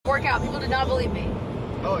workout. People did not believe me.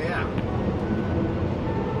 Oh, yeah.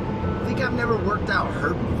 Think I've never worked out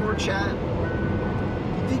hurt before, Chad?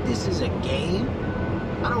 You think this is a game?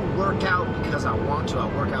 I don't work out because I want to. I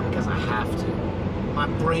work out because I have to. My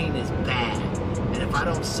brain is bad. And if I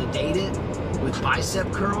don't sedate it with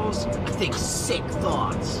bicep curls, I think sick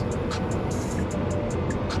thoughts.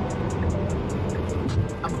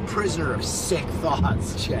 I'm a prisoner of sick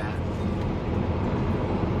thoughts, Chad.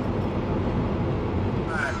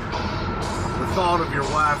 The thought of your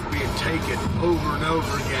wife being taken over and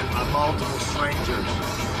over again by multiple strangers.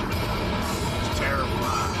 It's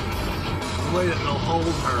terrifying. The way that they'll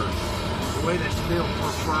hold her, the way that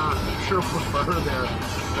she'll prefer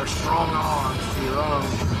their strong arms to your own.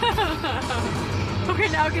 Okay,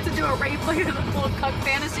 now I get to do a rape like a little cuck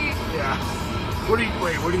fantasy. Yeah. What are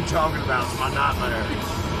you talking about? It's my nightmare.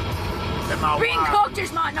 That my Being wife cooked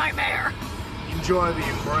is my nightmare. enjoy the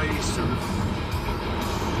embrace or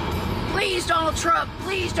Please, Donald Trump,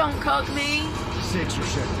 please don't cook me. 6 or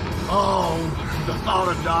 7. Oh, the thought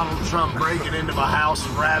of Donald Trump breaking into my house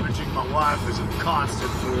and ravaging my wife is a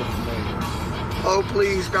constant fear for me. Oh,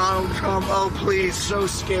 please, Donald Trump. Oh, please. It's so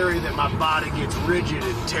scary that my body gets rigid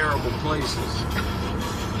in terrible places.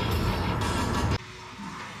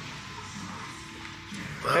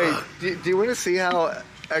 Hey, do you want to see how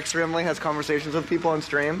X-Family has conversations with people on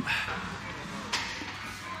stream?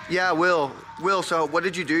 Yeah, Will, so what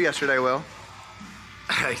did you do yesterday, Will?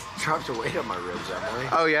 I dropped a weight on my ribs, Emily.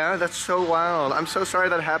 Oh yeah? That's so wild. I'm so sorry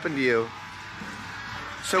that happened to you.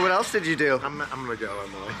 So what else did you do? I'm gonna go,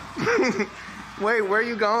 Emily. Wait, where are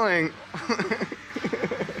you going?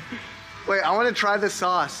 Wait, I want to try this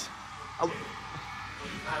sauce.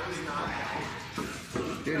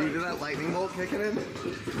 Dude, you did that lightning bolt kicking in?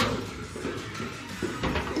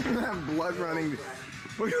 I have blood running.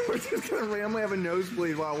 We're just gonna randomly have a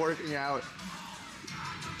nosebleed while working out.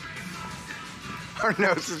 Our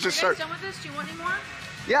noses just start. Done with this? Do you want any more?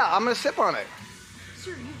 Yeah, I'm gonna sip on it.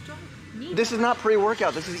 Sir, you don't need This is not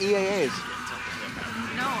pre-workout. This is EAA's.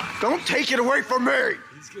 No. Don't take it away from me.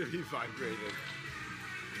 He's gonna be vibrated.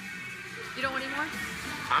 You don't want any more?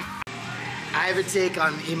 I have a take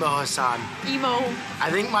on Emo Hassan. Emo.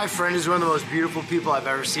 I think my friend is one of the most beautiful people I've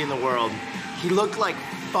ever seen in the world. He looked like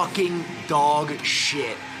fucking dog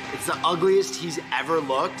shit. It's the ugliest he's ever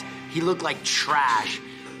looked. He looked like trash.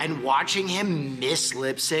 And watching him miss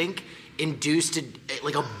lip sync induced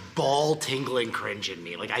like a ball tingling cringe in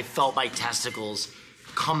me. Like I felt my testicles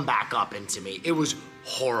come back up into me. It was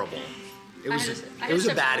horrible. It was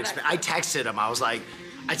a bad experience. I texted him.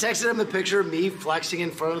 I texted him a picture of me flexing in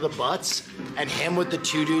front of the butts and him with the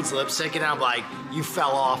two dudes lip syncing. And I'm like, you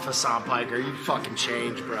fell off, Hassan Piker. You fucking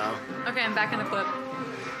changed, bro. Okay, I'm back in the clip.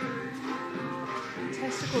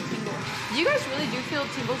 Testicle tingle. Do you guys really do feel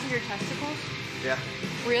tingles in your testicles? Yeah.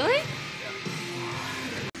 Really? Yeah.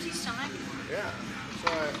 Empty stomach? Yeah.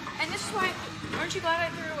 Sorry. And this is why, aren't you glad I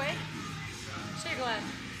threw it away? Say you're glad.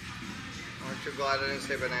 Aren't you glad I didn't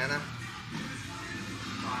say banana?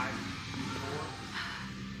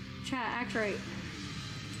 Chat, act right.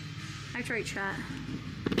 Act right, chat.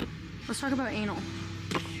 Let's talk about anal.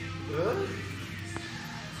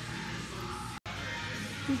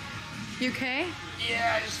 You okay?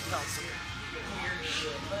 Yeah, I just felt some weird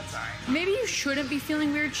shit, but it's alright. Maybe you shouldn't be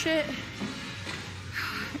feeling weird shit.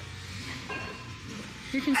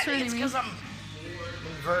 You're concerning it's me. because I'm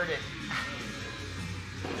inverted.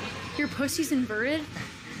 Your pussy's inverted?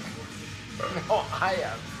 No, I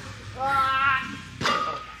am.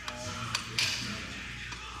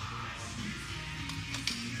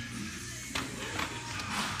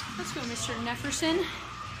 Let's go, Mr. Nefferson.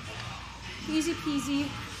 Easy peasy.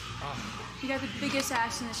 You got the biggest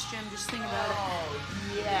ass in this gym, just think about it. Oh,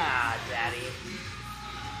 yeah, Daddy.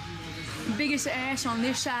 Biggest ass on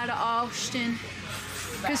this side of Austin.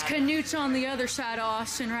 Because Canute's on the other side of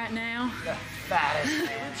Austin right now. The fattest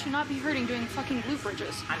man. Should not be hurting doing fucking glute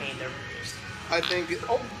bridges. I mean, they're just... I think.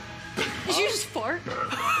 Did you just fart?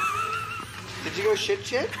 Did you go shit?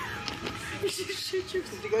 Did you shit your...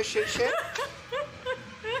 Did you go shit?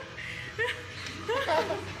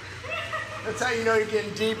 That's how you know you're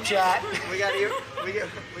getting deep, chat. We got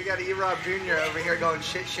E-Rob Jr. over here going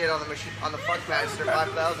shit on the machine on the Funkmaster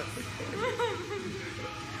 5000.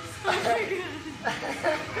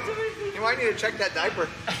 You might need to check that diaper.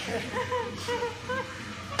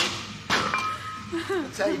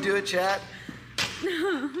 That's how you do it, chat.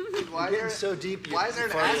 Why You're getting so deep. Why is there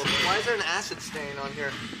an acid stain on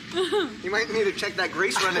here? You might need to check that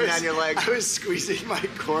grease running down your leg. I was squeezing my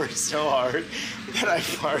core so hard that I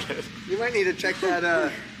farted. You might need to check that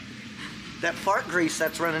that fart grease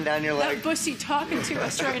that's running down your leg. That pussy talking to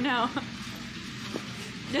us right now.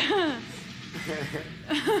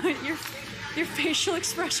 Your facial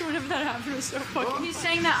expression whenever that happened was so fucking. He's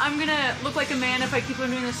saying that I'm gonna look like a man if I keep on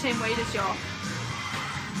doing the same weight as y'all.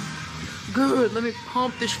 Good, let me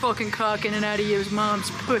pump this fucking cock in and out of your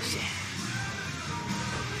mom's pussy.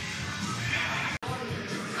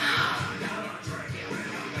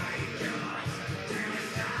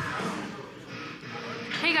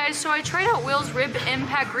 Hey guys, so I tried out Will's rib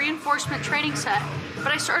impact reinforcement training set, but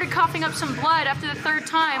I started coughing up some blood after the third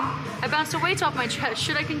time. I bounced the weights off my chest.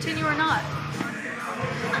 Should I continue or not?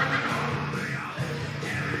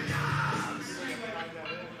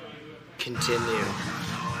 Continue.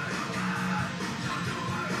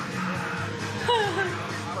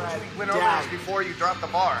 We went over this before you dropped the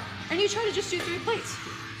bar. And you try to just do 3 plates.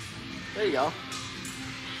 There you go.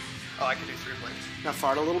 Oh, I can do 3 plates. Now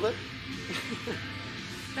fart a little bit.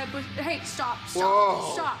 Hey, stop.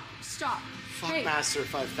 Whoa. Stop. Hey. Fuckmaster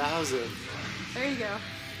 5000. There you go.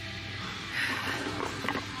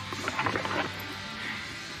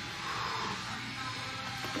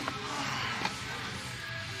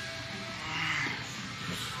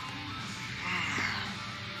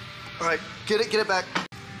 All right, get it back.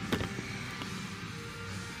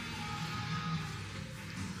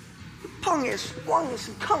 Pungus, Wongus,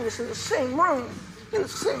 and Kungus in the same room, in the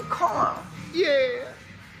same car. Yeah.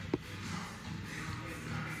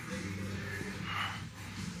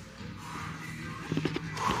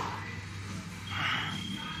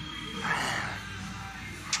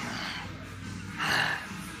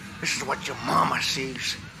 This is what your mama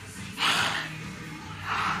sees.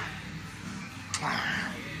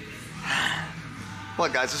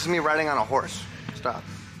 Look, guys, this is me riding on a horse. Stop.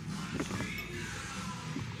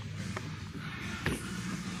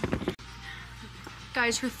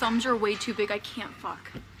 Guys, her thumbs are way too big. I can't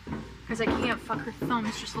fuck. Because I can't fuck. Her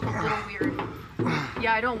thumbs just look a little weird.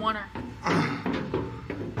 Yeah, I don't want her.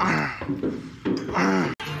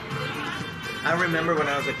 I remember when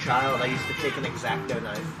I was a child, I used to take an X-Acto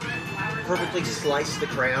knife, perfectly slice the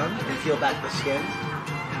crayon and peel back the skin,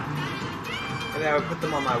 and then I would put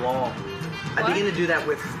them on my wall. I began to do that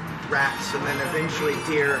with rats, and then eventually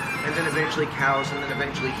deer, and then eventually cows, and then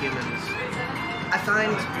eventually humans. I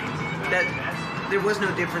find that there was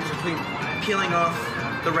no difference between peeling off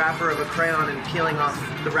the wrapper of a crayon and peeling off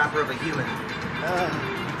the wrapper of a human.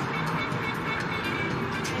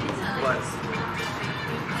 But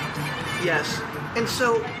yes, and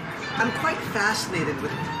so I'm quite fascinated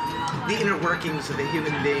with the inner workings of a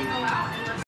human being.